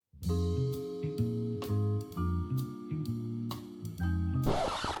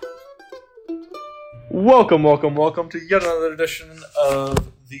Welcome to yet another edition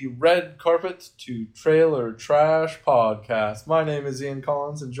of the Red Carpet to Trailer Trash Podcast. My name is Ian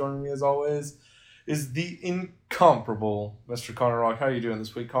Collins, and joining me as always is the incomparable Mr. Connor Rock. How are you doing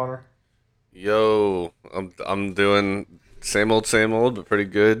this week, Connor? Yo, I'm doing same old, but pretty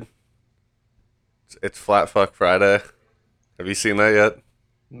good. It's Flat Fuck Friday. Have you seen that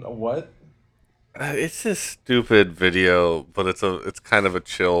yet? What? It's this stupid video, but it's kind of a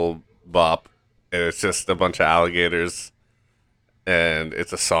chill bop, and it's just a bunch of alligators, and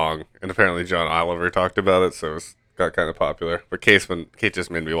it's a song. And apparently John Oliver talked about it, so it got kind of popular. But Kate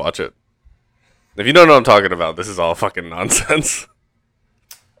just made me watch it. If you don't know what I'm talking about, this is all fucking nonsense.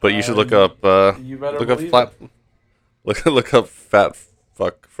 But you should look up You better look up believe flat it. look up Fat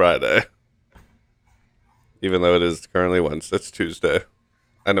Fuck Friday. Even though it is currently Wednesday, it's Tuesday.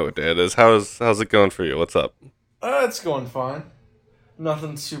 I know what day it is. How's it going for you? What's up? It's going fine.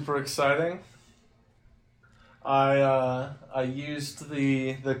 Nothing super exciting. I used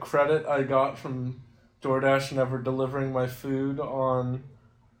the credit I got from DoorDash never delivering my food on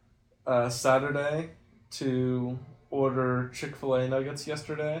Saturday to order Chick-fil-A nuggets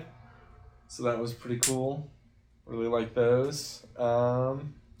yesterday. So that was pretty cool. Really like those.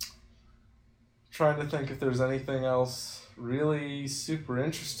 Trying to think if there's anything else really super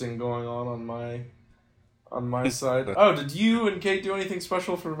interesting going on my side. Oh, did you and Kate do anything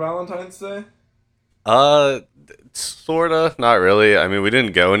special for Valentine's Day? Uh, sorta, not really. I mean, we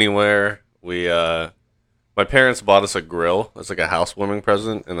didn't go anywhere. My parents bought us a grill. It's like a housewarming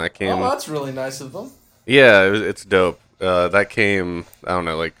present, and that Oh, came. that's really nice of them. Yeah, it's dope. That came, I don't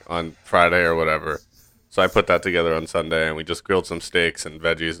know, like on Friday or whatever. So I put that together on Sunday, and we just grilled some steaks and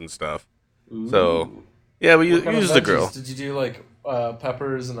veggies and stuff. So Ooh. yeah, we What kind of used the veggies? grill. Did you do like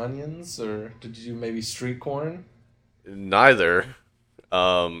peppers and onions, or did you do maybe street corn? Neither.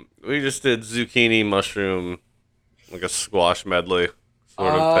 We just did zucchini, mushroom, like a squash medley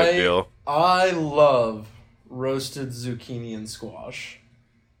sort of type I deal. I love roasted zucchini and squash.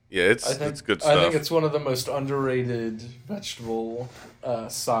 Yeah, it's good I think stuff. it's one of the most underrated vegetable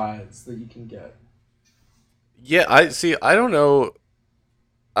sides that you can get. Yeah, I see. I don't know.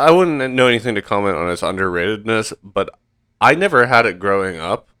 I wouldn't know anything to comment on its underratedness, but I never had it growing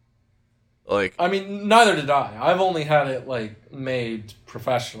up. Like, I mean, neither did I. I've only had it like made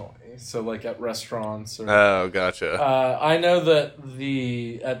professionally, so like at restaurants or. oh, gotcha. I know that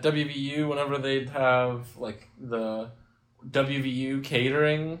the at WVU whenever they'd have like the WVU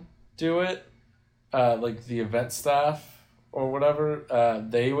catering do it, like the event staff or whatever,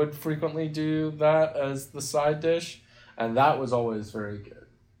 they would frequently do that as the side dish, and that was always very good.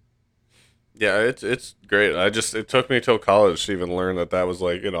 Yeah, it's great. It took me till college to even learn that was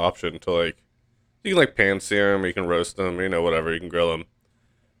like an option to like you can like pan sear them, you can roast them, whatever, you can grill them.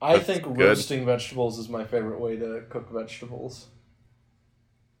 I That's think good. roasting vegetables is my favorite way to cook vegetables.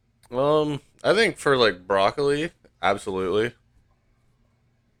 I think for like broccoli, absolutely.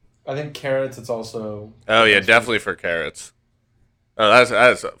 I think carrots, it's also Oh the yeah, best way. definitely for carrots. Oh,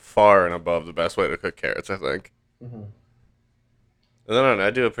 that's far and above the best way to cook carrots, I think. Hmm. And then I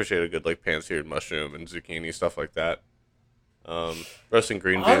do appreciate a good like pan-seared mushroom and zucchini stuff like that. Roasting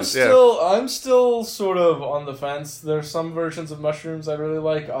green beans, yeah, I'm still sort of on the fence. There's some versions of mushrooms I really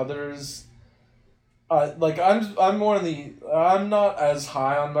like. Others, I'm more in the. I'm not as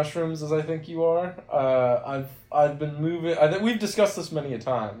high on mushrooms as I think you are. I've been moving. I think we've discussed this many a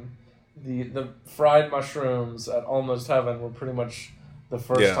time. The fried mushrooms at Almost Heaven were pretty much the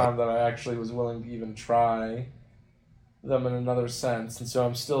first yeah, time that I actually was willing to even try them in another sense, and so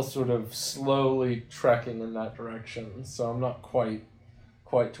I'm still sort of slowly trekking in that direction. So I'm not quite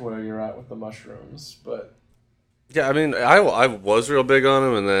to where you're at with the mushrooms, but yeah. I mean, I was real big on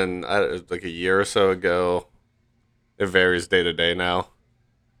them, and then like a year or so ago, it varies day to day now.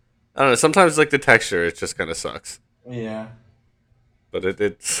 I don't know. Sometimes like the texture, it just kind of sucks, yeah. but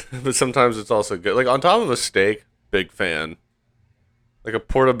it's but sometimes it's also good. Like on top of a steak, big fan. Like a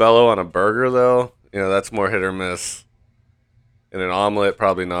portobello on a burger, though, that's more hit or miss. In an omelet,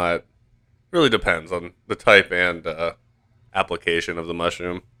 probably not. Really depends on the type and application of the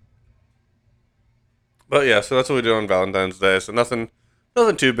mushroom. But yeah, so that's what we do on Valentine's Day. So nothing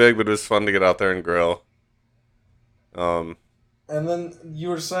too big, but it was fun to get out there and grill. Um, And then you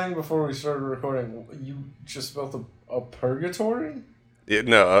were saying before we started recording, you just built a purgatory. yeah,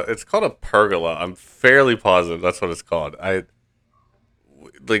 no, it's called a pergola. I'm fairly positive that's what it's called.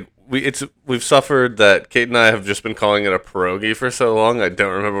 We've suffered that. Kate and I have just been calling it a pierogi for so long. I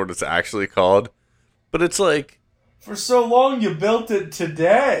don't remember what it's actually called, but it's like For so long, you built it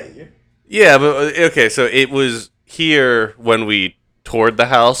today. yeah, but okay. So it was here when we toured the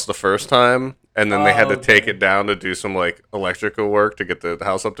house the first time, and then they had to take Okay. it down to do some like electrical work to get the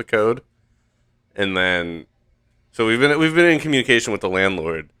house up to code. And then so we've been in communication with the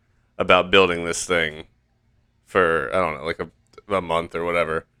landlord about building this thing for I don't know like a month or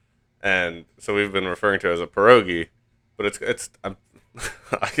whatever. And so we've been referring to it as a pierogi, but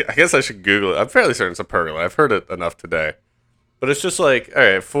I guess I should Google it. I'm fairly certain it's a pergola. I've heard it enough today, but it's just like all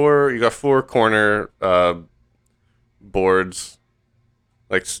right, you got four corner boards,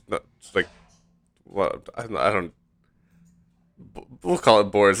 like it's like what I don't. We'll call it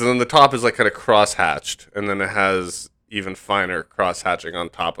boards, and then the top is like kind of cross hatched, and then it has even finer cross hatching on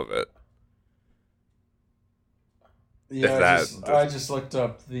top of it. Yeah, If that, I just looked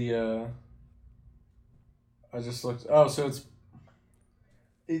up the I just looked. Oh, so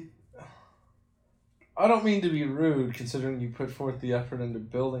it. I don't mean to be rude, considering you put forth the effort into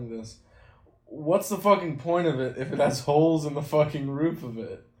building this. What's the fucking point of it if it has holes in the fucking roof of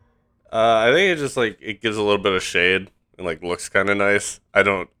it? I think it just like it gives a little bit of shade and like looks kind of nice. I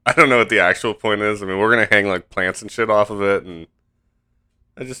don't know what the actual point is. I mean, we're gonna hang like plants and shit off of it, and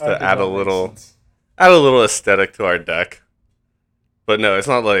just I to think that makes sense. add a little aesthetic to our deck. But no, it's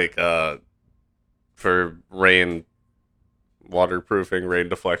not like for rain waterproofing, rain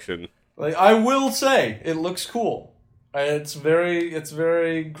deflection. Like, I will say, it looks cool. It's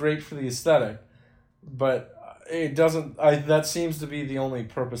very great for the aesthetic, but it doesn't. That seems to be the only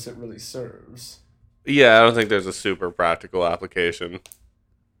purpose it really serves. Yeah, I don't think there's a super practical application.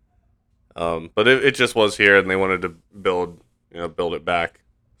 But it just was here, and they wanted to build it back.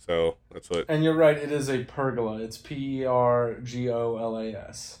 So that's what. And you're right, it is a pergola. It's pergolas.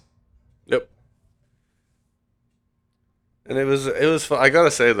 Yep. And it was fun. I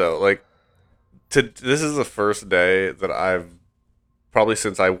gotta say though, like this is the first day that I've probably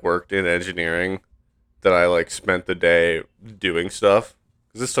since I worked in engineering that I like spent the day doing stuff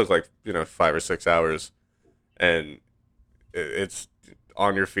because this took like 5 or 6 hours, and it's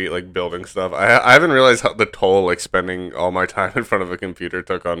on your feet like building stuff. I haven't realized how the toll like spending all my time in front of a computer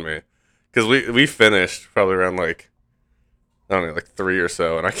took on me because we finished probably around like I don't know like 3 or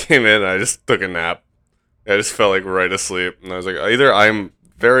so, and I came in and I just took a nap. I just fell like right asleep, and I was like, either I'm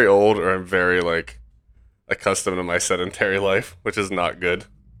very old or I'm very like accustomed to my sedentary life, which is not good.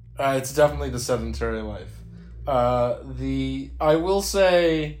 It's definitely the sedentary life. I will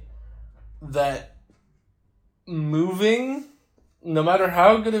say that moving, no matter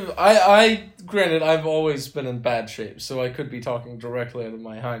how good of I granted I've always been in bad shape, so I could be talking directly out of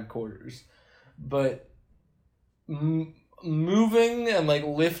my hindquarters, but moving and like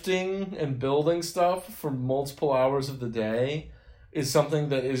lifting and building stuff for multiple hours of the day is something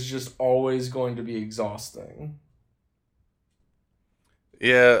that is just always going to be exhausting.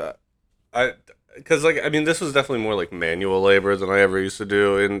 Yeah, I because like I mean this was definitely more like manual labor than I ever used to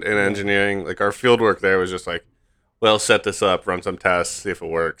do in Yeah. engineering. Like our field work there was just like, well, set this up, run some tests, see if it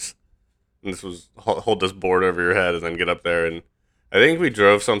works. And this was hold this board over your head and then get up there. And I think we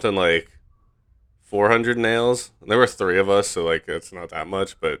drove something like 400 nails. And there were three of us, so like it's not that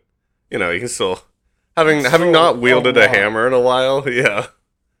much, but you can still having So not a wielded a lot. hammer in a while, yeah.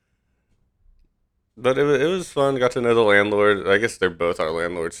 But it was fun. Got to know the landlord. I guess they're both our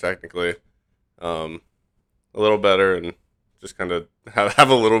landlords technically. Um, a little better and just kind of have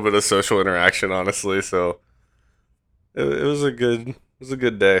a little bit of social interaction, honestly. So it was a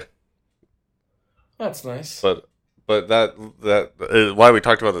good day. That's nice. But that is why we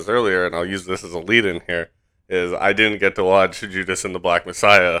talked about this earlier, and I'll use this as a lead in here. Is I didn't get to watch Judas and the Black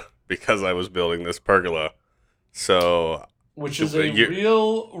Messiah because I was building this pergola. So Which is a you,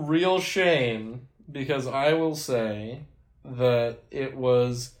 real shame because I will say that it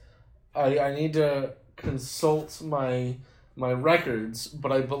was. I need to consult my records,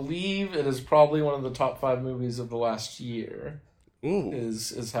 but I believe it is probably one of the top 5 movies of the last year. ooh,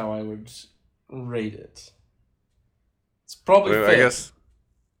 Is how I would rate it. It's I, probably mean, I fifth, guess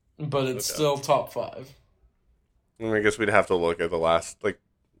but it's okay. still top 5. I guess we'd have to look at the last like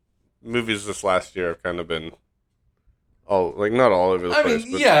movies this last year have kind of been all like not all over the I mean, place,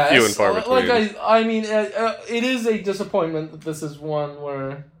 but few and yes, far like between. I mean, it is a disappointment that this is one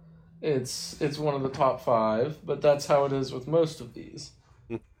where it's one of the top 5, but that's how it is with most of these.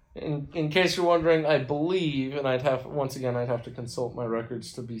 In case you're wondering, I believe, and I'd have to consult my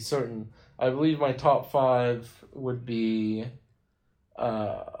records to be certain. I believe my top 5 would be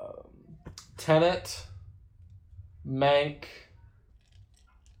uh, Tenet, Mank,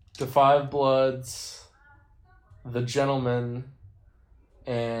 The Five Bloods, The Gentleman,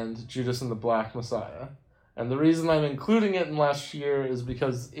 and Judas and the Black Messiah. And the reason I'm including it in last year is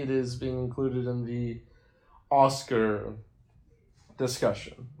because it is being included in the Oscar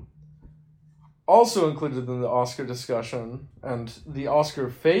discussion. also included in the Oscar discussion, and the Oscar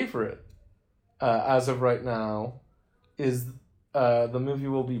favorite, as of right now, is the movie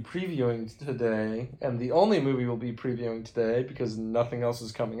we'll be previewing today, and the only movie we'll be previewing today, because nothing else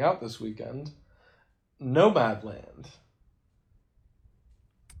is coming out this weekend, Nomadland.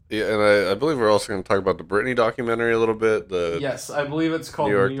 Yeah, and I believe we're also going to talk about the Britney documentary a little bit. Yes, I believe it's called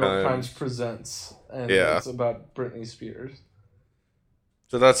New York Times Presents, and it's about Britney Spears.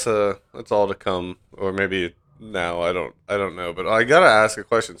 So that's all to come, or maybe now, I don't know. But I gotta ask a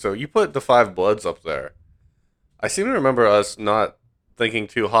question. So you put The Five Bloods up there. I seem to remember us not thinking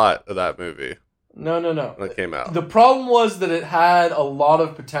too hot of that movie. No. When it came out. The problem was that it had a lot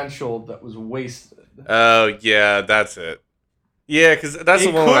of potential that was wasted. Oh yeah, that's it. Yeah, because that's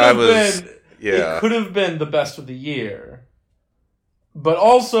the one where I was. Yeah, it could have been the best of the year, but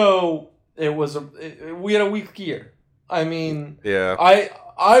also we had a weak year. I mean, yeah.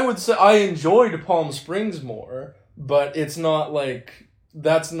 I would say I enjoyed Palm Springs more, but it's not like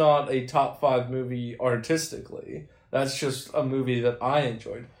that's not a top 5 movie artistically. That's just a movie that I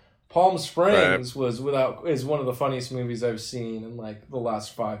enjoyed. Palm Springs is one of the funniest movies I've seen in like the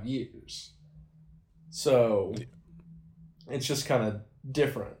last 5 years. So it's just kind of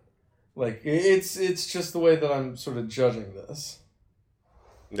different. Like it's just the way that I'm sort of judging this.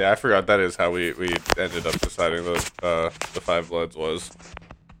 Yeah, I forgot that is how we ended up deciding the Five Bloods was.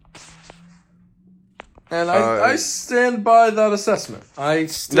 And I stand by that assessment. It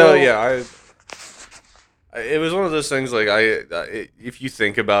was one of those things like if you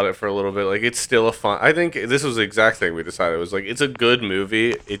think about it for a little bit, like it's still a fun. I think this was the exact thing we decided. It was like it's a good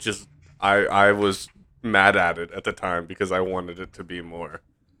movie. It just I was mad at it at the time because I wanted it to be more.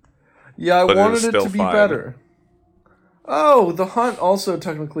 Yeah, I wanted it to be better. Oh, The Hunt also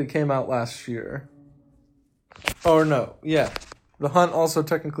technically came out last year. Or no, yeah. The Hunt also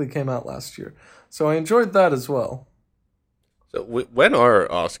technically came out last year. So I enjoyed that as well. So when are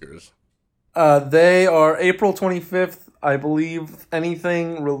Oscars? They are April 25th. I believe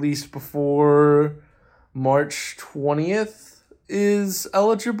anything released before March 20th is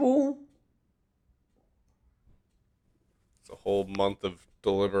eligible. It's a whole month of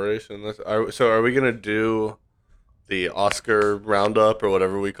deliberation. So are we going to do the Oscar roundup or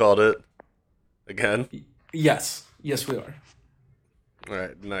whatever we called it again? Yes, we are. All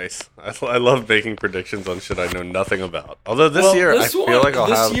right, nice. I love making predictions on shit I know nothing about. Although this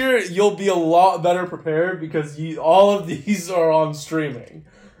year you'll be a lot better prepared because all of these are on streaming,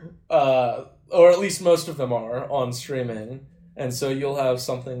 or at least most of them are on streaming, and so you'll have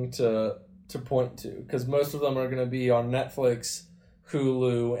something to point to because most of them are going to be on Netflix,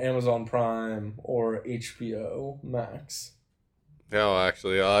 Hulu, Amazon Prime, or HBO Max. Yeah, I'll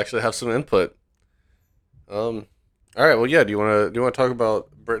actually have some input. All right. Well, yeah. Do you want to talk about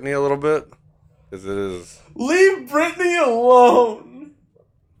Britney a little bit? Because it is. Leave Britney alone.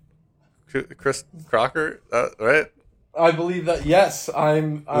 Chris Crocker, right? I believe that. Yes,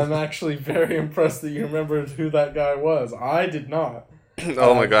 I'm actually very impressed that you remembered who that guy was. I did not.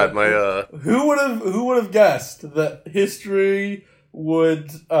 Oh my god, Who would have guessed that history would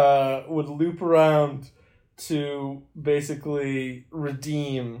loop around to basically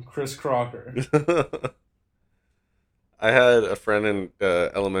redeem Chris Crocker? I had a friend in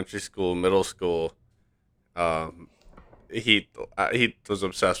elementary school, middle school. He was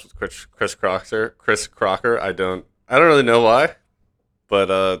obsessed with Chris Crocker. I don't really know why,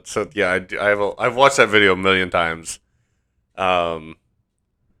 but so yeah, I've watched that video a million times.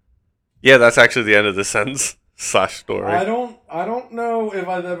 Yeah, that's actually the end of the sentence / story. I don't know if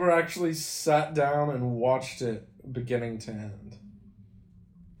I've ever actually sat down and watched it beginning to end.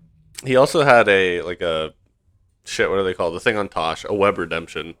 He also had a shit, what do they call it? The thing on Tosh, a web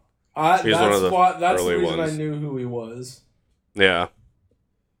redemption. That's the reason I knew who he was. Yeah.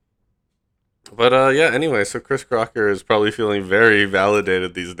 But yeah, anyway, so Chris Crocker is probably feeling very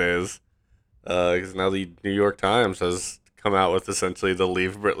validated these days. Because now the New York Times has come out with essentially the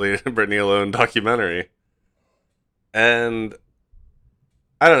Leave Britney Alone documentary. And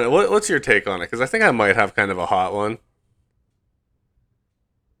I don't know, what's your take on it? Because I think I might have kind of a hot one.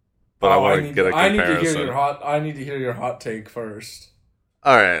 But I want to get a comparison. I need to hear your hot take first.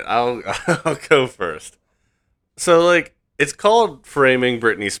 All right, I'll go first. So like, it's called Framing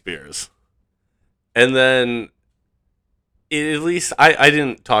Britney Spears, and then at least I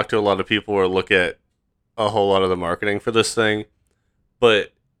didn't talk to a lot of people or look at a whole lot of the marketing for this thing,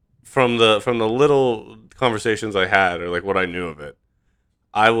 but from the little conversations I had or like what I knew of it,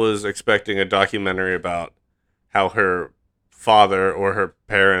 I was expecting a documentary about how her father or her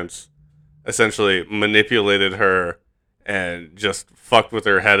parents essentially manipulated her and just fucked with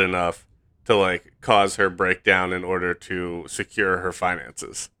her head enough to like cause her breakdown in order to secure her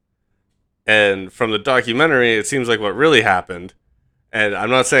finances. And from the documentary, it seems like what really happened, and I'm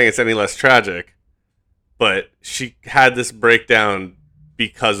not saying it's any less tragic, but she had this breakdown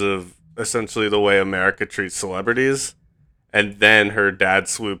because of essentially the way America treats celebrities. And then her dad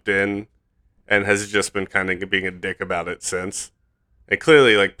swooped in and has just been kind of being a dick about it since. And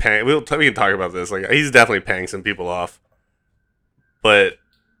clearly, like, we can talk about this. Like, he's definitely paying some people off. But,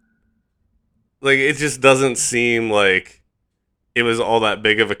 like, it just doesn't seem like it was all that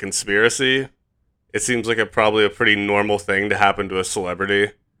big of a conspiracy. It seems like probably a pretty normal thing to happen to a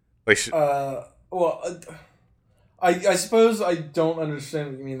celebrity. Like, I suppose I don't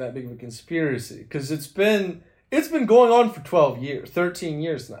understand what you mean that big of a conspiracy, because it's been going on for 12 years, 13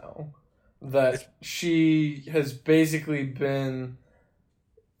 years now, that she has basically been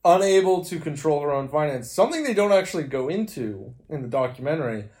unable to control her own finance. Something they don't actually go into in the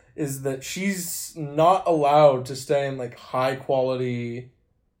documentary is that she's not allowed to stay in like high quality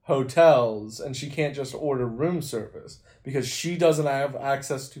hotels, and she can't just order room service because she doesn't have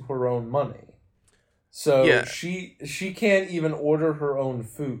access to her own money. So yeah. she can't even order her own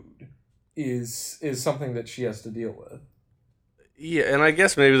food is something that she has to deal with. Yeah, and I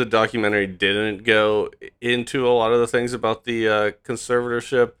guess maybe the documentary didn't go into a lot of the things about the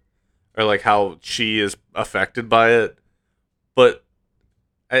conservatorship or like how she is affected by it. But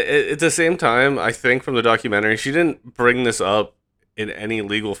at the same time, I think from the documentary, she didn't bring this up in any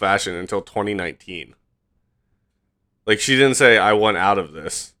legal fashion until 2019. Like, she didn't say, I want out of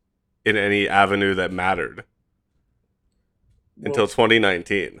this in any avenue that mattered until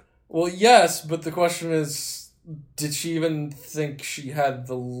 2019. Well, yes, but the question is, did she even think she had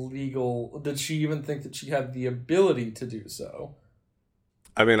the did she even think that she had the ability to do so?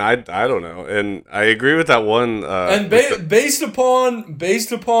 I mean, I don't know. And I agree with that one. And based upon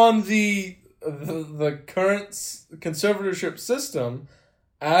the current conservatorship system,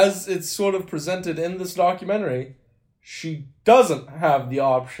 as it's sort of presented in this documentary, she doesn't have the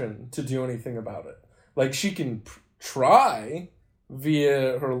option to do anything about it. Like, she can try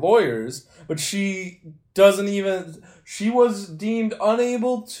via her lawyers, but she doesn't even. She was deemed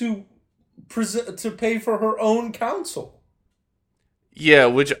unable to pay for her own counsel. Yeah,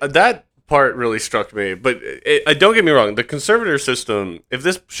 which that part really struck me. But don't get me wrong, the conservator system, if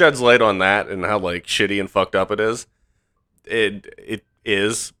this sheds light on that and how like shitty and fucked up it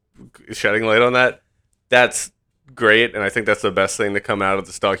is shedding light on that. That's great, and I think that's the best thing to come out of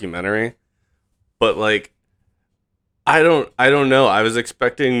this documentary. But like, I don't know. I was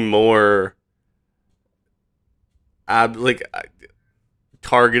expecting more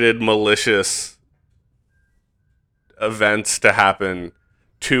targeted, malicious events to happen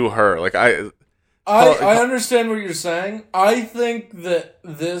to her. Like, I understand what you're saying. I think that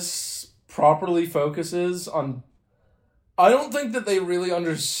this properly focuses on. I don't think that they really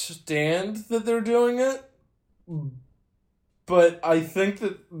understand that they're doing it, but I think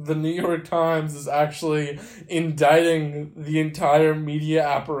that the New York Times is actually indicting the entire media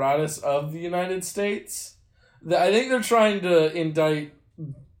apparatus of the United States. I think they're trying to indict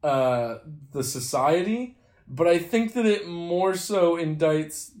the society, but I think that it more so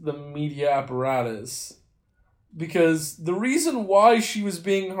indicts the media apparatus. Because the reason why she was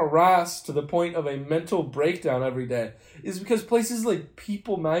being harassed to the point of a mental breakdown every day is because places like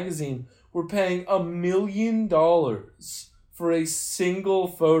People magazine were paying $1 million for a single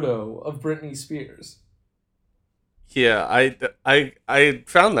photo of Britney Spears. Yeah, I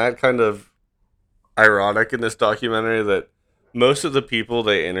found that kind of ironic in this documentary that most of the people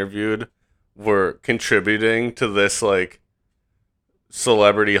they interviewed were contributing to this like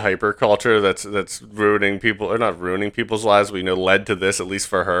celebrity hyperculture that's ruining people, or not ruining people's lives, but led to this, at least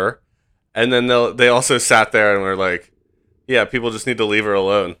for her. And then they also sat there and were like, yeah, people just need to leave her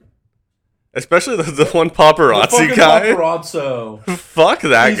alone. Especially the one paparazzi guy. Paparazzo. Fuck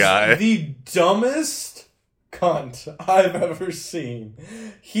that guy. The dumbest cunt I've ever seen.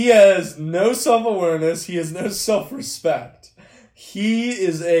 He has no self-awareness. He has no self-respect. He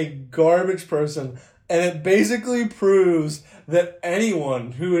is a garbage person. And it basically proves that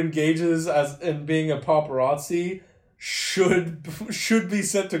anyone who engages in being a paparazzi should be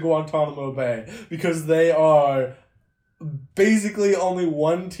sent to Guantanamo Bay, because they are basically only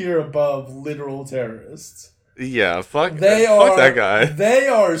one tier above literal terrorists. Yeah, fuck that guy. They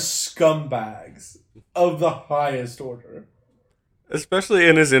are scumbags of the highest order. Especially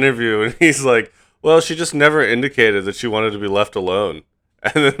in his interview, and he's like, well, she just never indicated that she wanted to be left alone.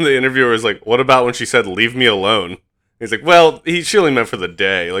 And then the interviewer is like, what about when she said, leave me alone? He's like, well, she only meant for the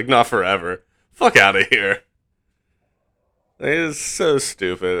day, like, not forever. Fuck out of here. It is so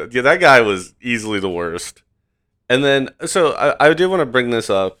stupid. Yeah, that guy was easily the worst. And then, so I did want to bring this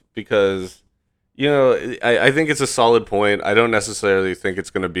up because, I think it's a solid point. I don't necessarily think it's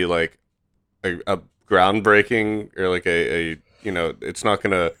going to be like a groundbreaking or like it's not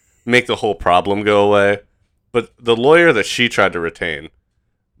going to make the whole problem go away. But the lawyer that she tried to retain,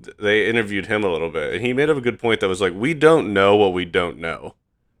 they interviewed him a little bit, and he made up a good point that was like, we don't know what we don't know.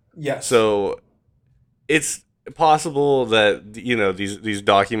 Yes. So it's possible that these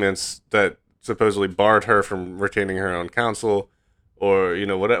documents that supposedly barred her from retaining her own counsel, or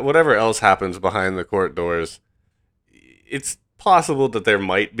whatever else happens behind the court doors, it's possible that there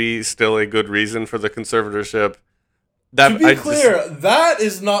might be still a good reason for the conservatorship. To be clear,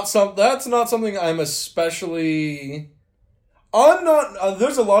 that's not something I'm especially. I'm not.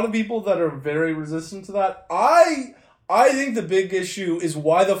 There's a lot of people that are very resistant to that. I think the big issue is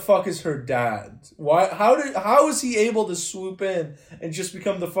why the fuck is her dad? How is he able to swoop in and just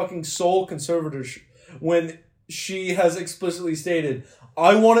become the fucking sole conservator when she has explicitly stated,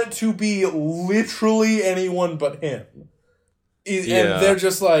 I want it to be literally anyone but him. And they're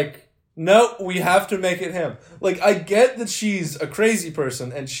just like, no, we have to make it him. Like, I get that she's a crazy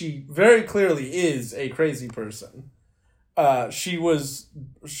person, and she very clearly is a crazy person. She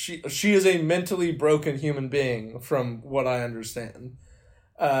is a mentally broken human being, from what I understand.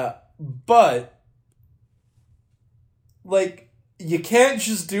 But, like, you can't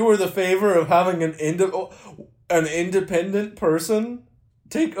just do her the favor of having an independent person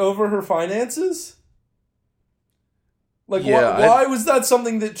take over her finances? Like, why was that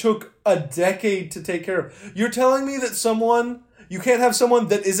something that took a decade to take care of? You're telling me that you can't have someone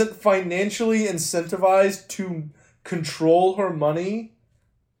that isn't financially incentivized to control her money?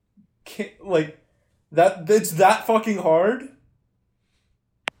 It's that fucking hard?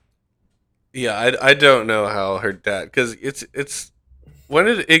 Yeah, I don't know how her dad, because it's when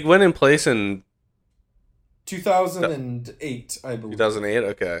it went in place in 2008, I believe. 2008.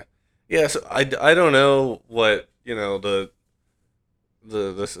 Okay, yeah. So I don't know what the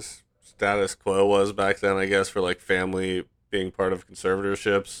status quo was back then. I guess for like family being part of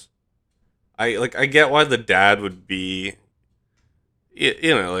conservatorships. I get why the dad would be,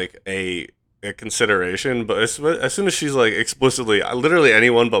 like a consideration, but as soon as she's like explicitly, literally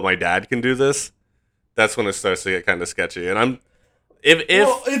anyone but my dad can do this, that's when it starts to get kind of sketchy. And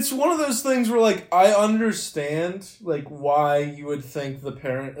it's one of those things where, like, I understand like why you would think the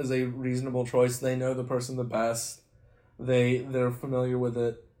parent is a reasonable choice. They know the person the best. They're familiar with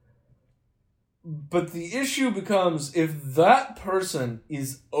it. But the issue becomes if that person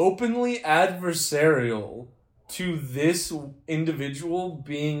is openly adversarial to this individual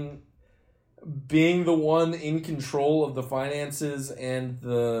being the one in control of the finances and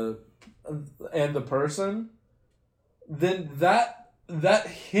the person, then that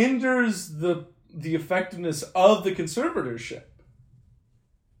hinders the effectiveness of the conservatorship.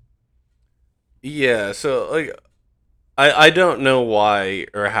 Yeah, so like I don't know why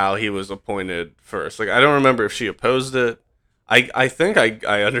or how he was appointed first. Like, I don't remember if she opposed it. I think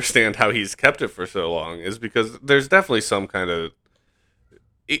I understand how he's kept it for so long is because there's definitely some kind of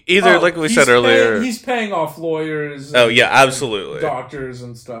either like we said earlier. He's paying off lawyers. Oh yeah, absolutely. Doctors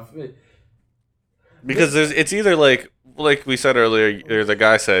and stuff. Because it's either like we said earlier, or the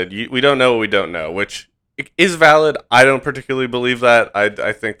guy said, we don't know what we don't know, which is valid. I don't particularly believe that.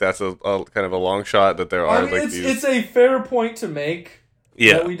 I think that's a kind of a long shot that there are it's a fair point to make.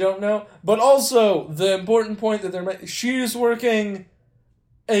 Yeah, that we don't know, but also the important point that they're making. She is working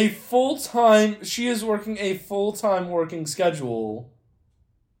a full-time working schedule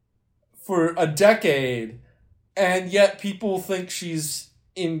for a decade, and yet people think she's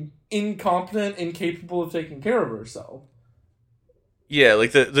incompetent, incapable of taking care of herself. Yeah,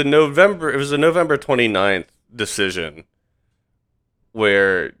 like the November, it was a November 29th decision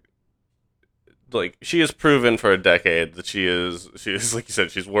where, like, she has proven for a decade that she is like you said,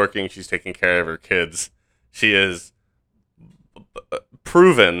 she's working, she's taking care of her kids. She is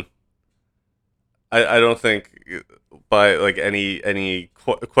proven, I don't think by like any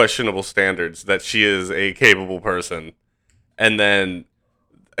questionable standards that she is a capable person. And then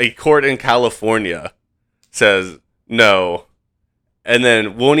a court in California says no, and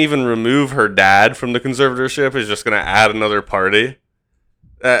then won't even remove her dad from the conservatorship, is just going to add another party.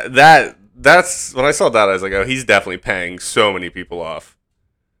 That's when I saw that, I was like, oh, he's definitely paying so many people off.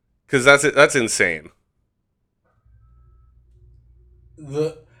 Because that's insane.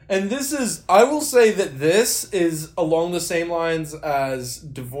 I will say that this is along the same lines as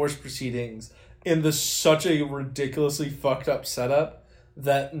divorce proceedings in such a ridiculously fucked up setup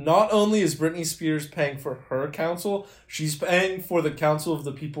that not only is Britney Spears paying for her counsel, she's paying for the counsel of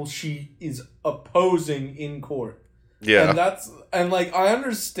the people she is opposing in court. Yeah. And like I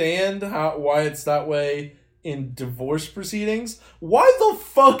understand why it's that way in divorce proceedings. Why the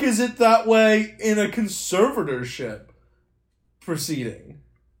fuck is it that way in a conservatorship proceeding?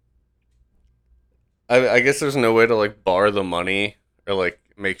 I guess there's no way to like bar the money or like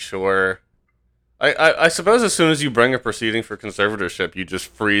make sure. I suppose as soon as you bring a proceeding for conservatorship, you just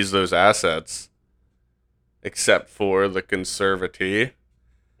freeze those assets, except for the conservatee.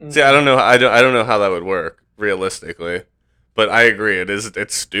 Mm-hmm. See, I don't know. I don't know how that would work realistically, but I agree.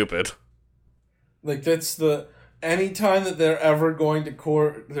 It's stupid. Like anytime that they're ever going to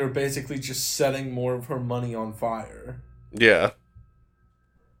court, they're basically just setting more of her money on fire. Yeah.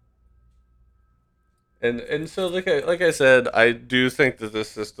 And so like I said, I do think that this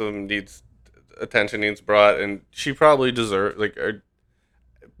system needs attention brought, and she probably deserves, like,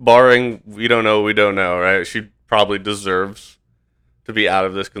 barring we don't know, right? She probably deserves to be out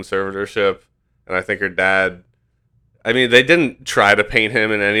of this conservatorship, and I think her dad. I mean, they didn't try to paint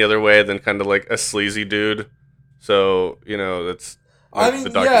him in any other way than kind of like a sleazy dude, so that's like the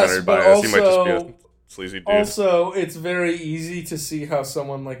documentary bias. He might just be a sleazy dude. Also, it's very easy to see how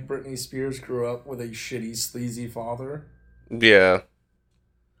someone like Britney Spears grew up with a shitty, sleazy father. Yeah,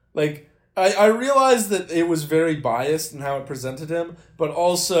 like. I realized that it was very biased in how it presented him, but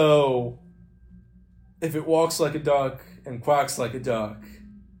also, if it walks like a duck and quacks like a duck,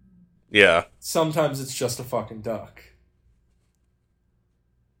 yeah, sometimes it's just a fucking duck.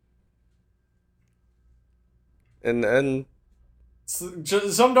 And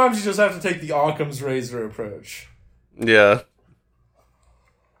sometimes you just have to take the Occam's razor approach. Yeah.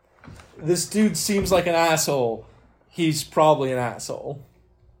 This dude seems like an asshole. He's probably an asshole.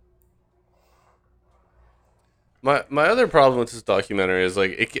 My other problem with this documentary is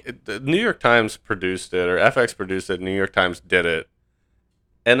like the New York Times produced it, or FX produced it, New York Times did it.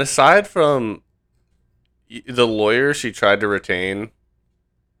 And aside from the lawyer she tried to retain,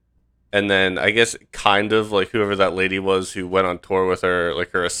 and then I guess kind of like whoever that lady was who went on tour with her,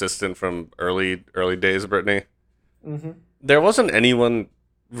 like her assistant from early days of Britney, there wasn't anyone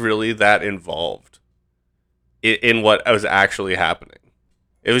really that involved in what was actually happening.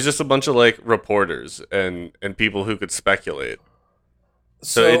 It was just a bunch of like reporters and people who could speculate.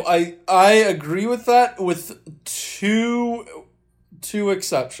 So I agree with that with two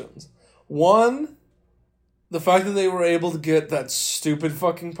exceptions. One, the fact that they were able to get that stupid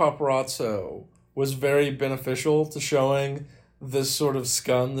fucking paparazzo was very beneficial to showing this sort of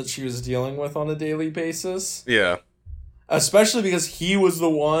scum that she was dealing with on a daily basis. Yeah. Especially because he was the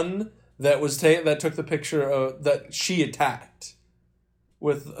one that that took the picture that she attacked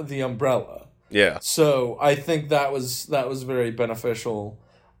with the umbrella. Yeah. So I think that was very beneficial.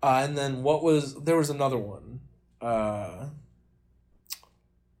 And then there was another one.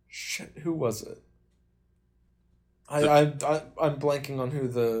 Shit, who was it? I'm blanking on who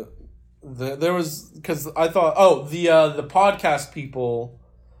there was, because I thought the podcast people,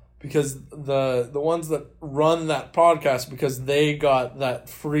 because the ones that run that podcast, because they got that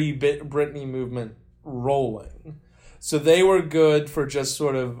free Britney movement rolling. So they were good for just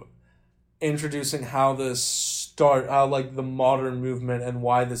sort of introducing how like the modern movement and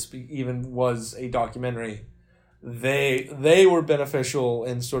why this even was a documentary. They were beneficial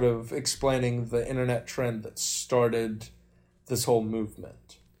in sort of explaining the internet trend that started this whole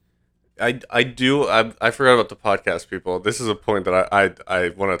movement. I forgot about the podcast people. This is a point that I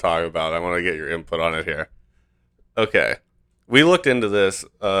want to talk about. I want to get your input on it here. Okay. We looked into this,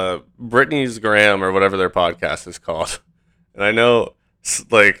 Britney's Graham, or whatever their podcast is called. And I know,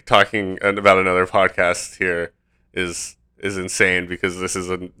 like, talking about another podcast here is insane, because this is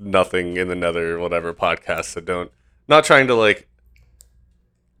a nothing in the nether whatever podcast. So not trying to, like,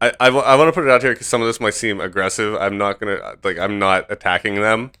 I want to put it out here because some of this might seem aggressive. I'm not attacking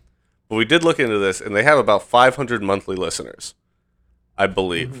them. But we did look into this, and they have about 500 monthly listeners, I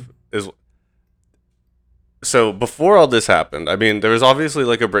believe. So before all this happened, I mean, there was obviously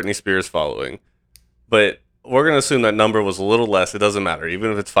like a Britney Spears following, but we're going to assume that number was a little less. It doesn't matter,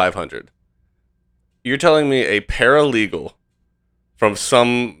 even if it's 500. You're telling me a paralegal from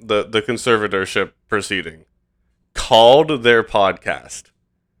the conservatorship proceeding called their podcast.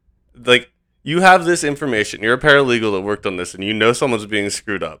 Like, you have this information. You're a paralegal that worked on this, and you know someone's being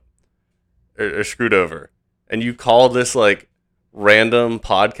screwed up or screwed over, and you call this like random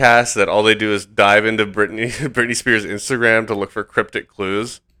podcast that all they do is dive into Britney Spears' Instagram to look for cryptic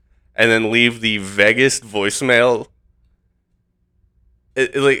clues, and then leave the vaguest voicemail.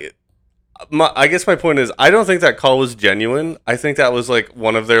 I guess my point is, I don't think that call was genuine. I think that was like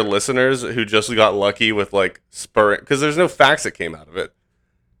one of their listeners who just got lucky with like spurring, because there's no facts that came out of it,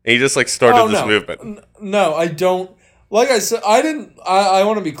 and he just like started Oh this no, movement. No, I don't. Like I said, I didn't. I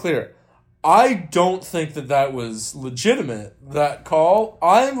want to be clear. I don't think that that was legitimate. That call.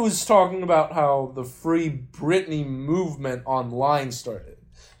 I was talking about how the Free Britney movement online started,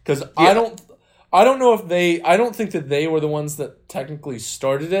 because I don't. I don't know if they. I don't think that they were the ones that technically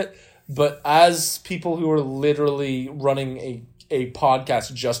started it. But as people who are literally running a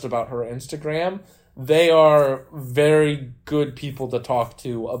podcast just about her Instagram, they are very good people to talk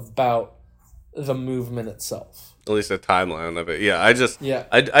to about the movement itself. At least a timeline of it. Yeah, I just Yeah.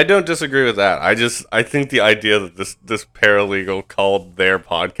 I don't disagree with that. I think the idea that this paralegal called their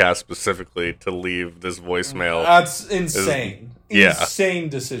podcast specifically to leave this voicemail, That's insane. Yeah. Insane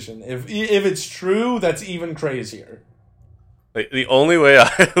decision. If it's true, that's even crazier. like, the only way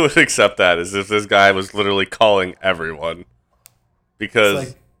I would accept that is if this guy was literally calling everyone. Because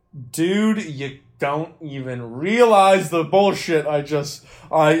It's like, dude, you don't even realize the bullshit I just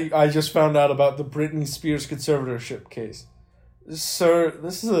found out about the Britney Spears conservatorship case. Sir,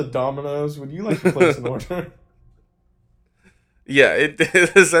 this is a Domino's. Would you like to place an order? yeah, it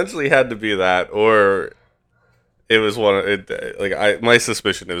essentially had to be that, or it was one of it. My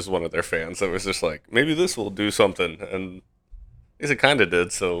suspicion it was one of their fans that was just like, maybe this will do something, and I guess it kind of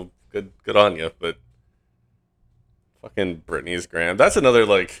did. So good on you. But fucking Britney's grand. That's another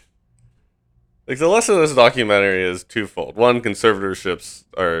like the lesson of this documentary is twofold. One, conservatorships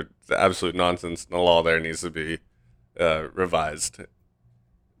are the absolute nonsense, and the law there needs to be revised,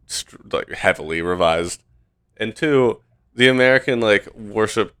 like heavily revised. And two, the American like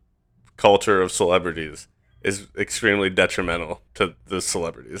worship culture of celebrities is extremely detrimental to the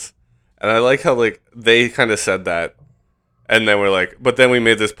celebrities. And I like how like they kind of said that, and then we're like, but then we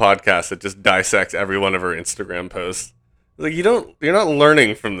made this podcast that just dissects every one of her Instagram posts. Like you're not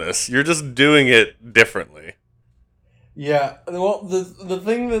learning from this. You're just doing it differently. Yeah. Well, the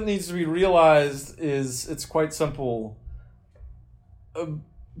thing that needs to be realized is it's quite simple.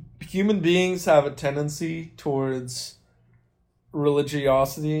 Human beings have a tendency towards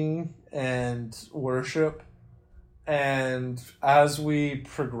religiosity and worship, and as we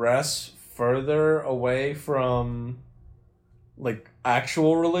progress further away from like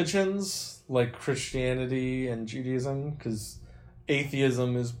actual religions like Christianity and Judaism, because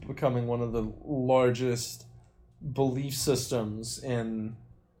atheism is becoming one of the largest belief systems in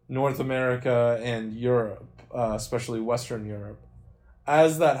North America and Europe, especially Western Europe.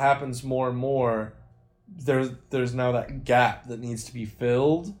 As that happens more and more, there's now that gap that needs to be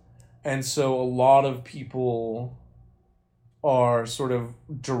filled, and so a lot of people are sort of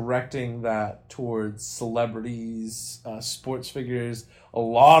directing that towards celebrities, sports figures. A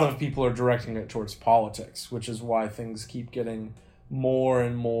lot of people are directing it towards politics, which is why things keep getting more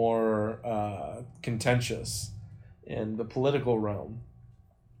and more contentious in the political realm.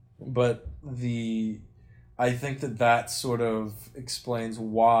 But I think that sort of explains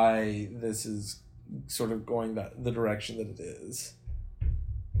why this is sort of going the direction that it is.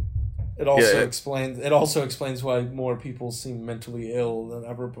 It also explains why more people seem mentally ill than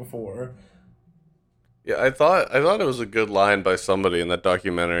ever before. Yeah, I thought it was a good line by somebody in that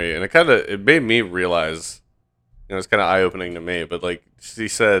documentary, and it made me realize, it's kind of eye opening to me. But like she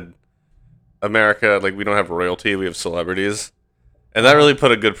said, America, like we don't have royalty, we have celebrities, and that really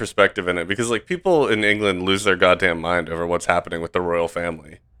put a good perspective in it, because like people in England lose their goddamn mind over what's happening with the royal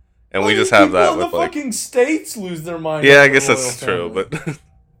family, and we just have that with the like fucking states lose their mind. yeah, over I guess the that's royal true, family. but.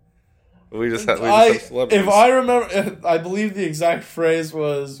 We just have celebrities. If I remember, I believe the exact phrase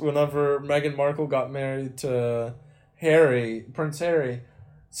was whenever Meghan Markle got married to Prince Harry,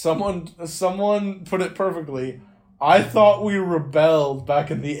 someone put it perfectly. I thought we rebelled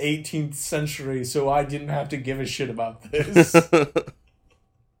back in the 18th century, so I didn't have to give a shit about this.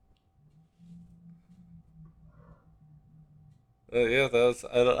 Yeah, that was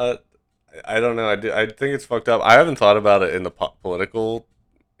I don't know. I think it's fucked up. I haven't thought about it in the political,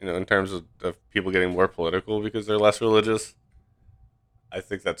 in terms of people getting more political because they're less religious. I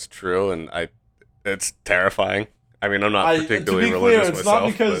think that's true, and it's terrifying. I mean, I'm not particularly religious it's myself.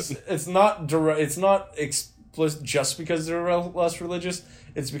 Not because it's not explicit just because they're less religious.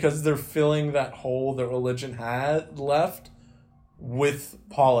 It's because they're filling that hole that religion had left with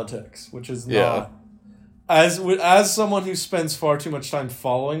politics, which is not. As someone who spends far too much time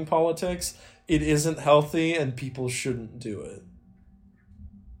following politics, it isn't healthy, and people shouldn't do it.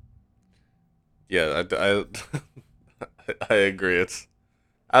 Yeah, I agree. It's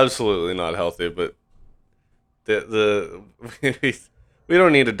absolutely not healthy, but we we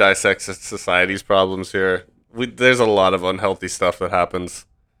don't need to dissect society's problems here. There's a lot of unhealthy stuff that happens,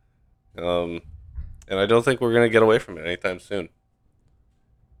 and I don't think we're gonna get away from it anytime soon.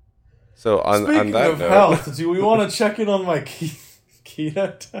 So on Speaking that of note, health, do we want to check in on my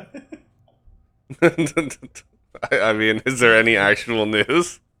keto diet? I mean, is there any actual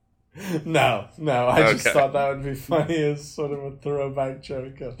news? No. I just thought that would be funny as sort of a throwback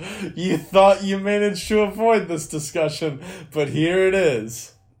joke. You thought you managed to avoid this discussion, but here it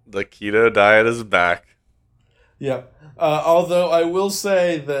is. The keto diet is back. Yep. Although I will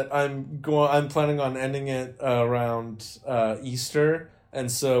say that I'm planning on ending it around Easter, and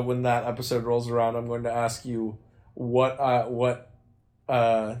so when that episode rolls around, I'm going to ask you what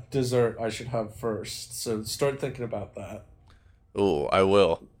dessert I should have first. So start thinking about that. Oh, I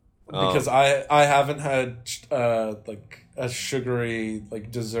will. Because I haven't had like a sugary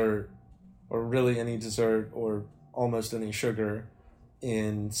like dessert, or really any dessert or almost any sugar,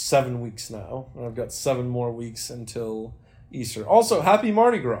 in 7 weeks now. And I've got 7 more weeks until Easter. Also, happy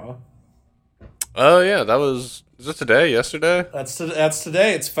Mardi Gras. Oh yeah, is it today? Yesterday? That's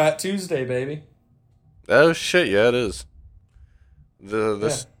today. It's Fat Tuesday, baby. Oh shit, yeah, it is.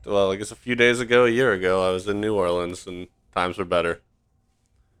 Well, I guess a few days ago, a year ago, I was in New Orleans and times were better.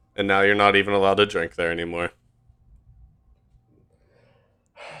 And now you're not even allowed to drink there anymore.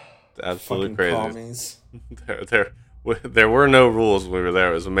 It's absolutely crazy. Commies. There were no rules when we were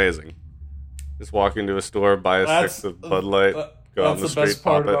there. It was amazing. Just walk into a store, buy a six of Bud Light, go out on the street, That's the best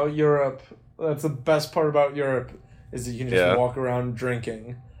part about Europe. That's the best part about Europe, is that you can just walk around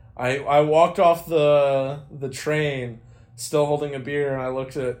drinking. I walked off the train still holding a beer, and I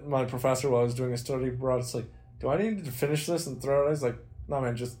looked at my professor while I was doing a study abroad. It's like, do I need to finish this and throw it? I was like, no,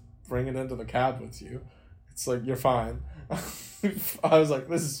 man, just bring it into the cab with you. It's like, you're fine. I was like,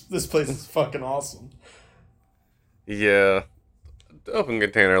 this place is fucking awesome. Yeah. Open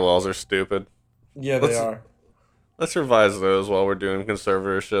container laws are stupid. Yeah, they are. Let's revise those while we're doing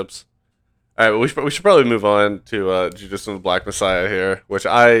conservatorships. All right, we should probably move on to Judas and the Black Messiah here, which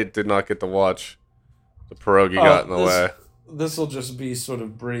I did not get to watch. The pierogi got in the way. This will just be sort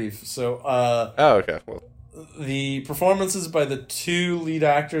of brief. So, oh, okay. Well, the performances by the 2 lead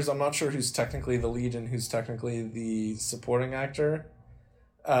actors, I'm not sure who's technically the lead and who's technically the supporting actor,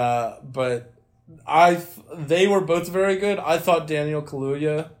 but they were both very good. I thought Daniel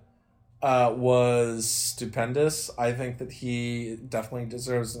Kaluuya was stupendous. I think that he definitely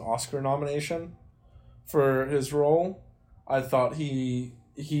deserves an Oscar nomination for his role. I thought he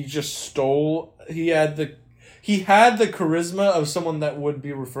just stole. He had the charisma of someone that would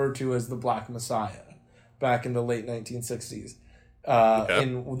be referred to as the Black Messiah back in the late 1960s.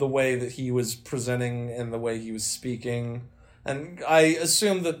 In the way that he was presenting and the way he was speaking. And I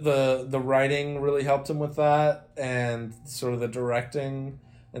assume that the writing really helped him with that, and sort of the directing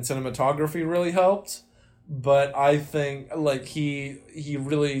and cinematography really helped. But I think like he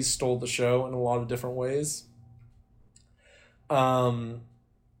really stole the show in a lot of different ways. The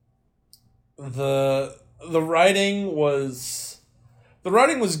writing was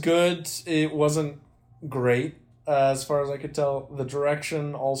good. It wasn't great as far as I could tell. The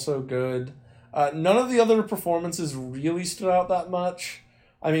direction also good. None of the other performances really stood out that much.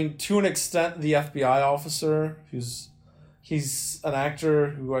 I mean, to an extent, the FBI officer, he's an actor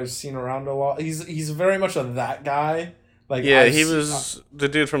who I've seen around a lot. He's very much that guy. Like, yeah, he was the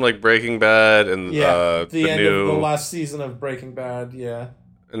dude from like Breaking Bad and the end of the last season of Breaking Bad. Yeah,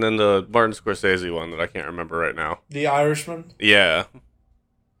 and then the Martin Scorsese one that I can't remember right now. The Irishman. Yeah,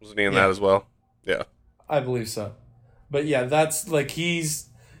 wasn't he in that as well? Yeah, I believe so. But yeah, that's like he's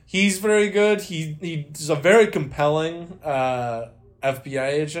very good. He's a very compelling FBI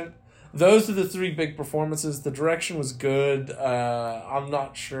agent. Those are the 3 big performances. The direction was good. I'm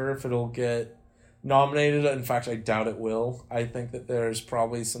not sure if it'll get nominated. In fact, I doubt it will. I think that there's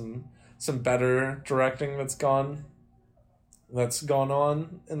probably some better directing that's gone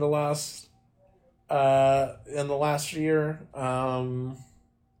on in the last year. I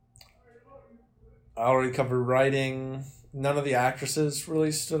already covered writing. None of the actresses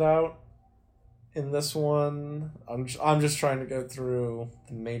really stood out in this one. I'm just trying to go through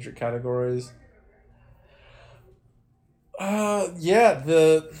the major categories. It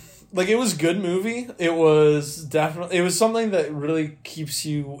was a good movie. It was something that really keeps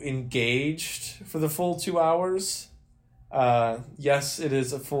you engaged for the full 2 hours. Yes, it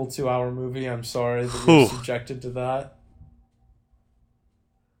is a full 2-hour movie. I'm sorry that you're subjected to that.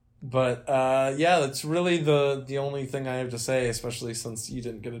 But that's really the only thing I have to say, especially since you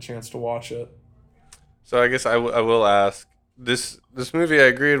didn't get a chance to watch it. So I guess I will ask, this movie, I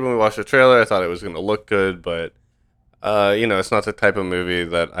agreed when we watched the trailer. I thought it was going to look good, but It's not the type of movie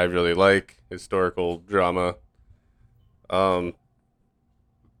that I really like. Historical drama. Um,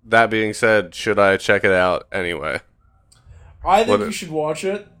 that being said, should I check it out anyway? I think you What? should watch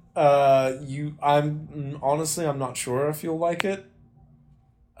it. I'm honestly, I'm not sure if you'll like it.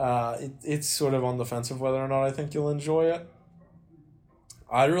 It's sort of on the fence of whether or not I think you'll enjoy it.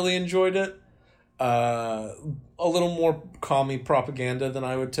 I really enjoyed it. Uh, a little more commie propaganda than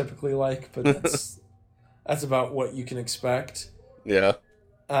I would typically like, but that's about what you can expect. Yeah.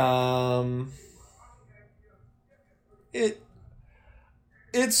 Um, it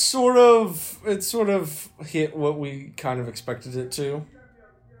it sort of hit what we kind of expected it to.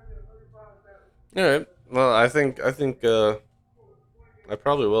 All right. Well, I think I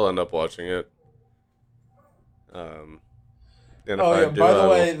probably will end up watching it. Um, and if Oh I yeah. do, By the I will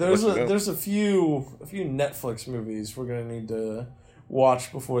way, there's let you a know. there's a few Netflix movies we're gonna need to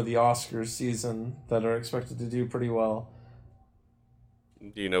watch before the Oscars season that are expected to do pretty well.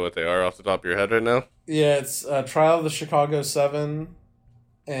 Do you know what they are off the top of your head right now? Yeah, it's Trial of the Chicago 7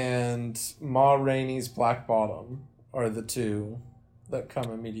 and Ma Rainey's Black Bottom are the two that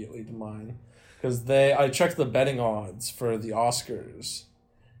come immediately to mind because they I checked the betting odds for the Oscars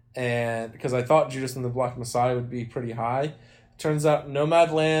and because I thought Judas and the Black Messiah would be pretty high. Turns out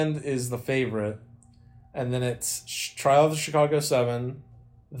Nomadland is the favorite, and then it's Trial of the Chicago 7,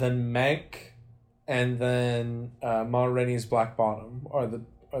 then Mank, and then Ma Rainey's Black Bottom are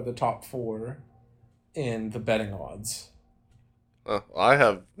the top four in the betting odds. I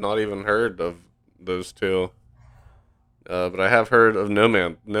have not even heard of those two, but I have heard of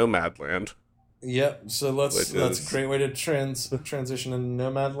Nomadland, Yep. So which that's a is great way to transition into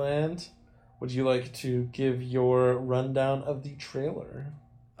Nomadland. Would you like to give your rundown of the trailer?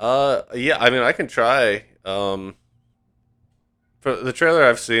 yeah. I mean, I can try. For the trailer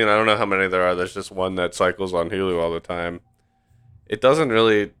I've seen, I don't know how many there are. There's just one that cycles on Hulu all the time. It doesn't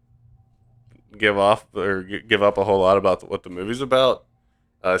really give off or give up a whole lot about what the movie's about.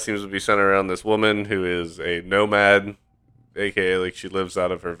 It seems to be centered around this woman who is a nomad, aka like she lives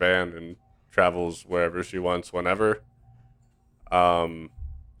out of her van and travels wherever she wants, whenever. Um,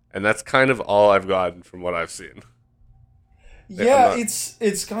 and that's kind of all I've gotten from what I've seen. I'm Yeah, not.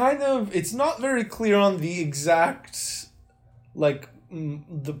 it's kind of it's not very clear on the exact like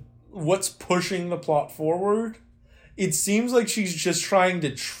the what's pushing the plot forward. It seems like she's just trying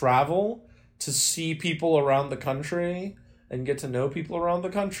to travel to see people around the country and get to know people around the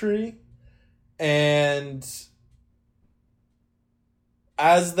country. And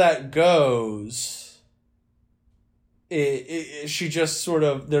as that goes, she just sort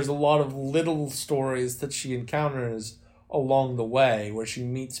of there's a lot of little stories that she encounters along the way where she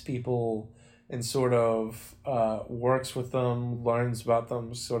meets people and sort of works with them, learns about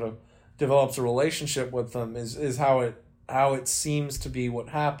them, sort of develops a relationship with them is how it seems to be what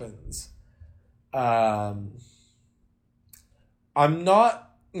happens. Um, I'm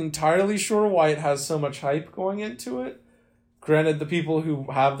not entirely sure why it has so much hype going into it. Granted, the people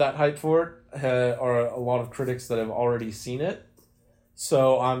who have that hype for it are a lot of critics that have already seen it.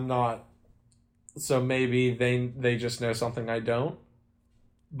 So I'm not. So maybe they just know something I don't.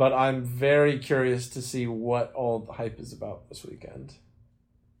 But I'm very curious to see what all the hype is about this weekend.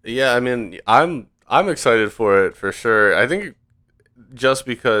 Yeah, I mean, I'm excited for it for sure. I think just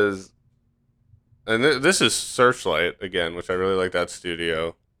because, and this is Searchlight again, which I really like that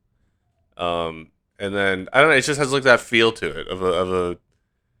studio. And then I don't know, it just has like that feel to it of a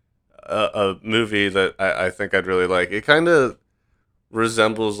movie that I think I'd really like. It kind of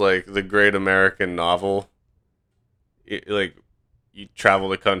resembles like the Great American Novel. Like you travel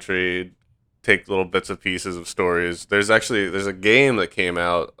the country, take little bits of pieces of stories. There's a game that came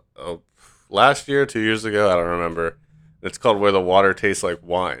out last year, 2 years ago. I don't remember. It's called Where the Water Tastes Like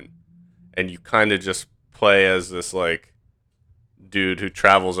Wine, and you kind of just play as this like dude who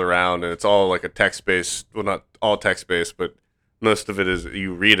travels around, and it's all like a text based. Well, not all text based, but most of it is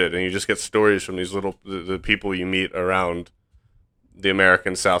you read it, and you just get stories from these the people you meet around the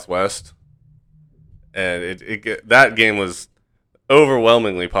American Southwest, and that game was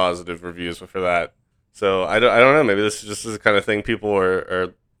overwhelmingly positive reviews for that. So I don't know. Maybe this is just the kind of thing people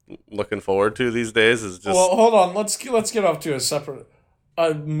are looking forward to these days. Is just Well, hold on. Let's get off to a separate,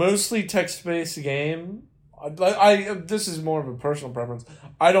 a mostly text based game. I this is more of a personal preference.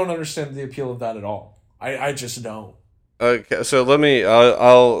 I don't understand the appeal of that at all. I just don't. okay. So let me.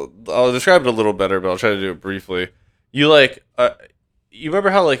 I'll describe it a little better, but I'll try to do it briefly. You like you remember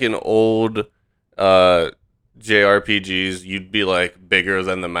how like in old uh JRPGs you'd be like bigger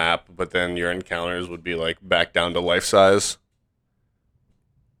than the map, but then your encounters would be like back down to life size.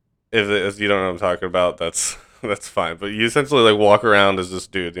 If you don't know what I'm talking about, that's that's fine. But you essentially like walk around as this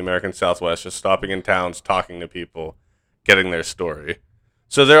dude, the American Southwest, just stopping in towns, talking to people, getting their story.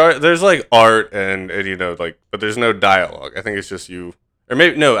 So there's like art and you know like, but there's no dialogue. I think it's just you, or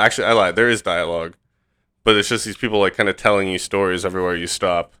maybe no. Actually, I lied. There is dialogue, but it's just these people like kind of telling you stories everywhere you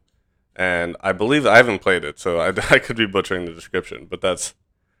stop. And I believe I haven't played it, so I could be butchering the description, but that's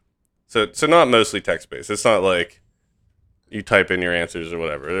so not mostly text based. It's not like you type in your answers or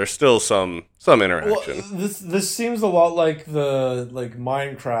whatever. There's still some interaction. Well, this seems a lot like the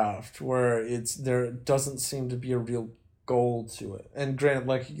Minecraft, where there doesn't seem to be a real goal to it. And granted,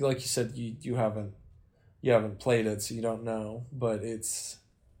 like you said, you haven't played it, so you don't know. But it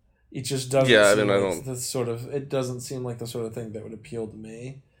just doesn't. Yeah, I seem mean, I like don't. the sort of it doesn't seem like the sort of thing that would appeal to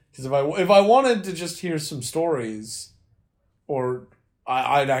me. Because if I wanted to just hear some stories, or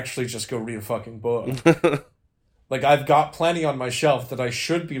I'd actually just go read a fucking book. Like, I've got plenty on my shelf that I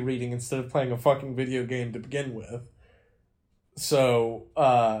should be reading instead of playing a fucking video game to begin with. So,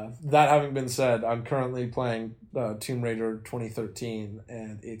 that having been said, I'm currently playing Tomb Raider 2013,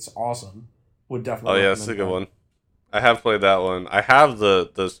 and it's awesome. Would definitely Oh yeah, it's a good one. I have played that one. I have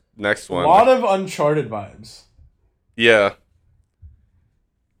the next one. A lot of Uncharted vibes. Yeah.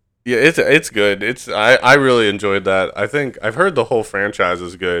 Yeah, it's good. I really enjoyed that. I think I've heard the whole franchise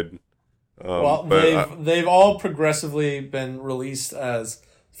is good. Well, they've all progressively been released as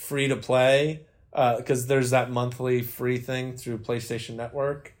free to play, because there's that monthly free thing through PlayStation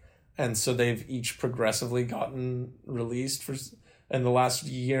Network, and so they've each progressively gotten released in the last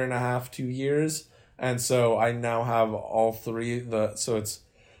year and a half, 2 years, and so I now have all three. So it's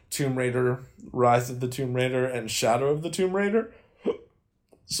Tomb Raider, Rise of the Tomb Raider, and Shadow of the Tomb Raider.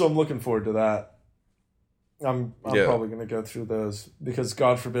 So I'm looking forward to that. I'm probably going to go through those because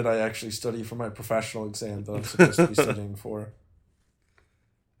God forbid I actually study for my professional exam that I'm supposed to be studying for.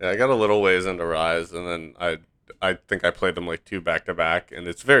 Yeah, I got a little ways into Rise, and then I think I played them like 2 back to back, and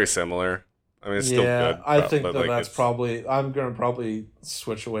it's very similar. I mean, it's still good. I think that's probably. I'm going to probably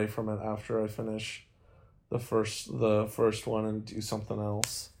switch away from it after I finish the first one and do something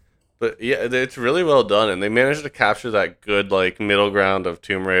else. But yeah, it's really well done, and they managed to capture that good like middle ground of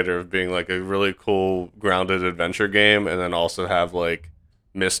Tomb Raider of being like a really cool grounded adventure game, and then also have like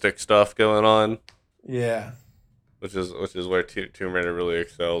mystic stuff going on. Yeah, which is where Tomb Raider really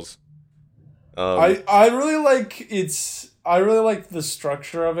excels. I really like I really like the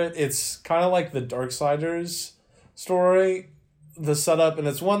structure of it. It's kind of like the Darksiders story, the setup, and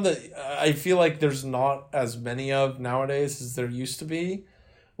it's one that I feel like there's not as many of nowadays as there used to be,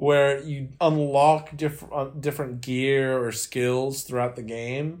 where you unlock different gear or skills throughout the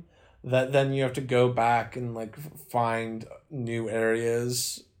game that then you have to go back and like find new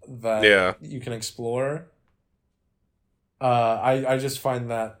areas that you can explore. I just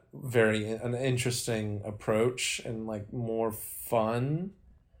find that an interesting approach and like more fun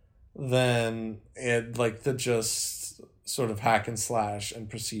than it like the just sort of hack and slash and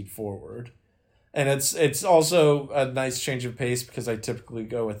proceed forward. And it's also a nice change of pace because I typically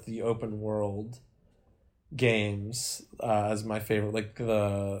go with the open world games as my favorite, like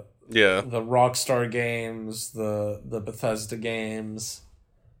the Rockstar games, the Bethesda games,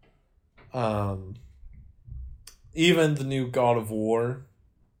 even the new God of War.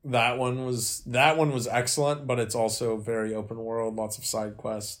 That one was excellent, but it's also very open world, lots of side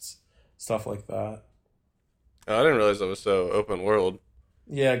quests, stuff like that. Oh, I didn't realize that was so open world.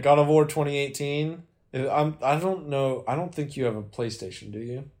 Yeah, God of War 2018. I don't know. I don't think you have a PlayStation, do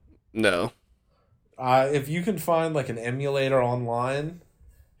you? No. If you can find like an emulator online,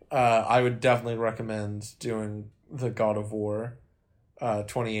 I would definitely recommend doing the God of War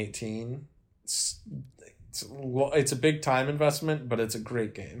 2018. It's a big time investment, but it's a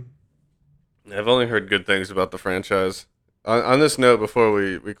great game. I've only heard good things about the franchise. On this note, before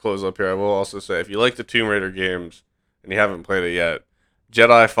we close up here, I will also say if you like the Tomb Raider games and you haven't played it yet,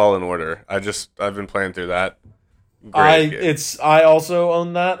 Jedi Fallen Order. I've been playing through that. I also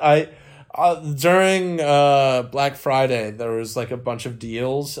own that. During Black Friday there was like a bunch of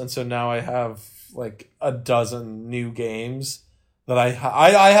deals, and so now I have like a dozen new games that I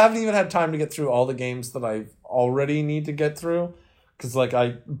haven't even had time to get through all the games that I already need to get through, because like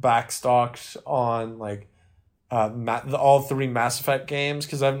I backstocked on like all 3 Mass Effect games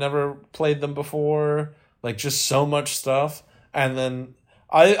because I've never played them before, like just so much stuff. And then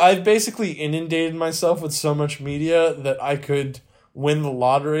I've basically inundated myself with so much media that I could win the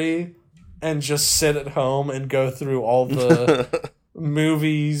lottery and just sit at home and go through all the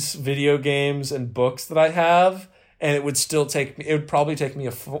movies, video games, and books that I have, and it would probably take me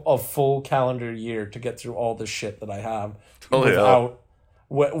a full calendar year to get through all the shit that I have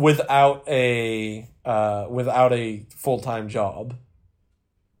without a full-time job.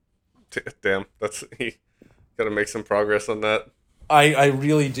 Damn, that's you got to make some progress on that. I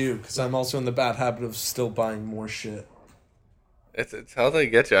really do, because I'm also in the bad habit of still buying more shit. It's how they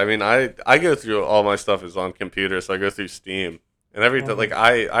get you. I mean, I go through all my stuff is on computer, so I go through Steam and everything. Like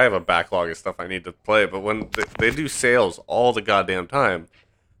I have a backlog of stuff I need to play, but when they do sales all the goddamn time,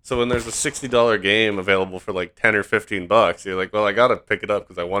 so when there's a $60 game available for like $10 or $15, you're like, well, I gotta pick it up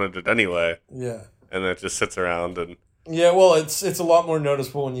because I wanted it anyway. Yeah. And then it just sits around and. Yeah, well, it's a lot more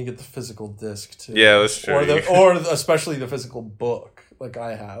noticeable when you get the physical disc too. Yeah, that's true. Or especially the physical book, like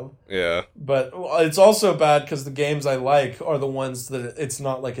I have. Yeah. But it's also bad because the games I like are the ones that it's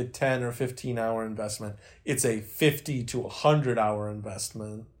not like a 10 or 15-hour investment. It's a 50 to 100-hour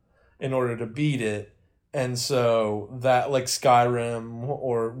investment in order to beat it. And so that, like Skyrim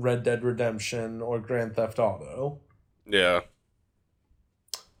or Red Dead Redemption or Grand Theft Auto. Yeah.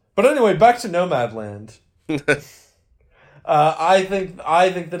 But anyway, back to Nomadland. I think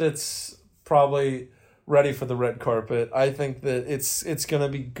that it's probably ready for the red carpet. I think that it's gonna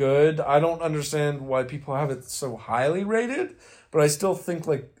be good. I don't understand why people have it so highly rated, but I still think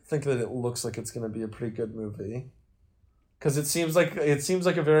that it looks like it's gonna be a pretty good movie. Because it seems like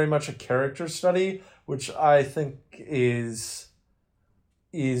a very much a character study, which I think is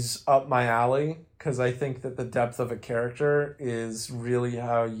up my alley. Because I think that the depth of a character is really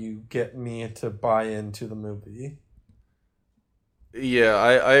how you get me to buy into the movie. Yeah,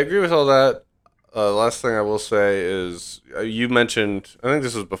 I agree with all that. Last thing I will say is you mentioned, I think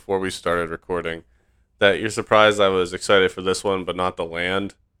this was before we started recording, that you're surprised I was excited for this one, but not The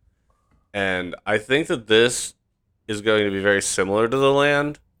Land. And I think that this is going to be very similar to The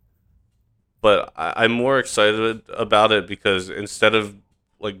Land, but I'm more excited about it because instead of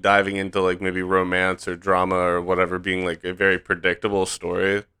like diving into like maybe romance or drama or whatever being like a very predictable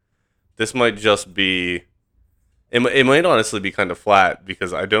story, this might just be. It might honestly be kind of flat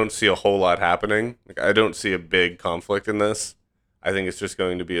because I don't see a whole lot happening. Like I don't see a big conflict in this. I think it's just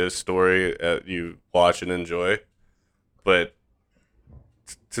going to be a story that you watch and enjoy. But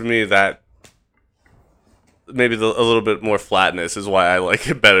to me, that maybe a little bit more flatness is why I like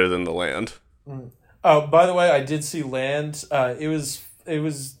it better than The Land. Oh, by the way, I did see Land. It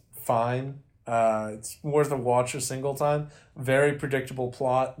was fine. It's worth a watch a single time. Very predictable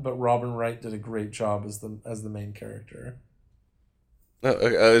plot, but Robin Wright did a great job as the main character.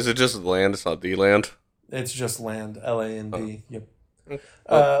 Is it just Land? It's not The Land? It's just Land, Land. Yep.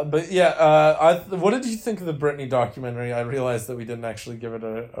 Oh. But yeah, what did you think of the Britney documentary? I realized that we didn't actually give it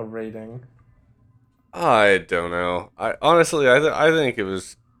a rating. I don't know. Honestly, I think it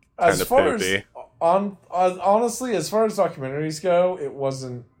was kind of poopy. Honestly, as far as documentaries go, it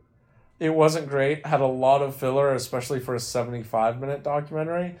wasn't great. Had a lot of filler, especially for a 75-minute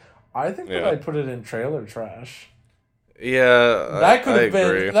documentary. I think that I put it in trailer trash. Yeah, that could have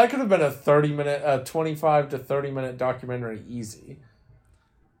agree. That could have been a 25 to 30-minute documentary easy.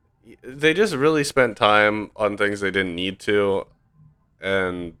 They just really spent time on things they didn't need to,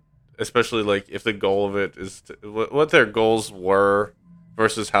 and especially like if the goal of it is what their goals were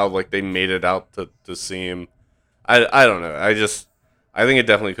versus how like they made it out to seem. I don't know. I think it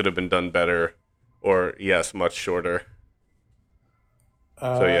definitely could have been done better, or yes, much shorter.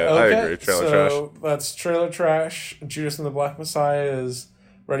 So yeah, okay. I agree. Trailer trash. That's trailer trash. Judas and the Black Messiah is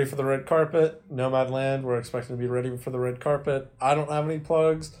ready for the red carpet. Nomadland, we're expecting to be ready for the red carpet. I don't have any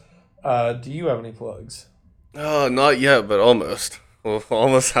plugs. Do you have any plugs? Oh, not yet, but almost. We'll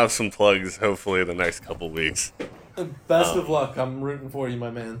almost have some plugs, hopefully, in the next couple weeks. Best of luck. I'm rooting for you, my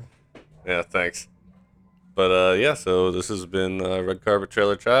man. Yeah, thanks. But yeah, so this has been Red Carpet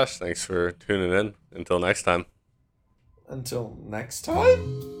Trailer Trash. Thanks for tuning in. Until next time. Until next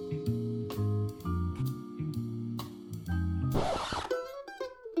time?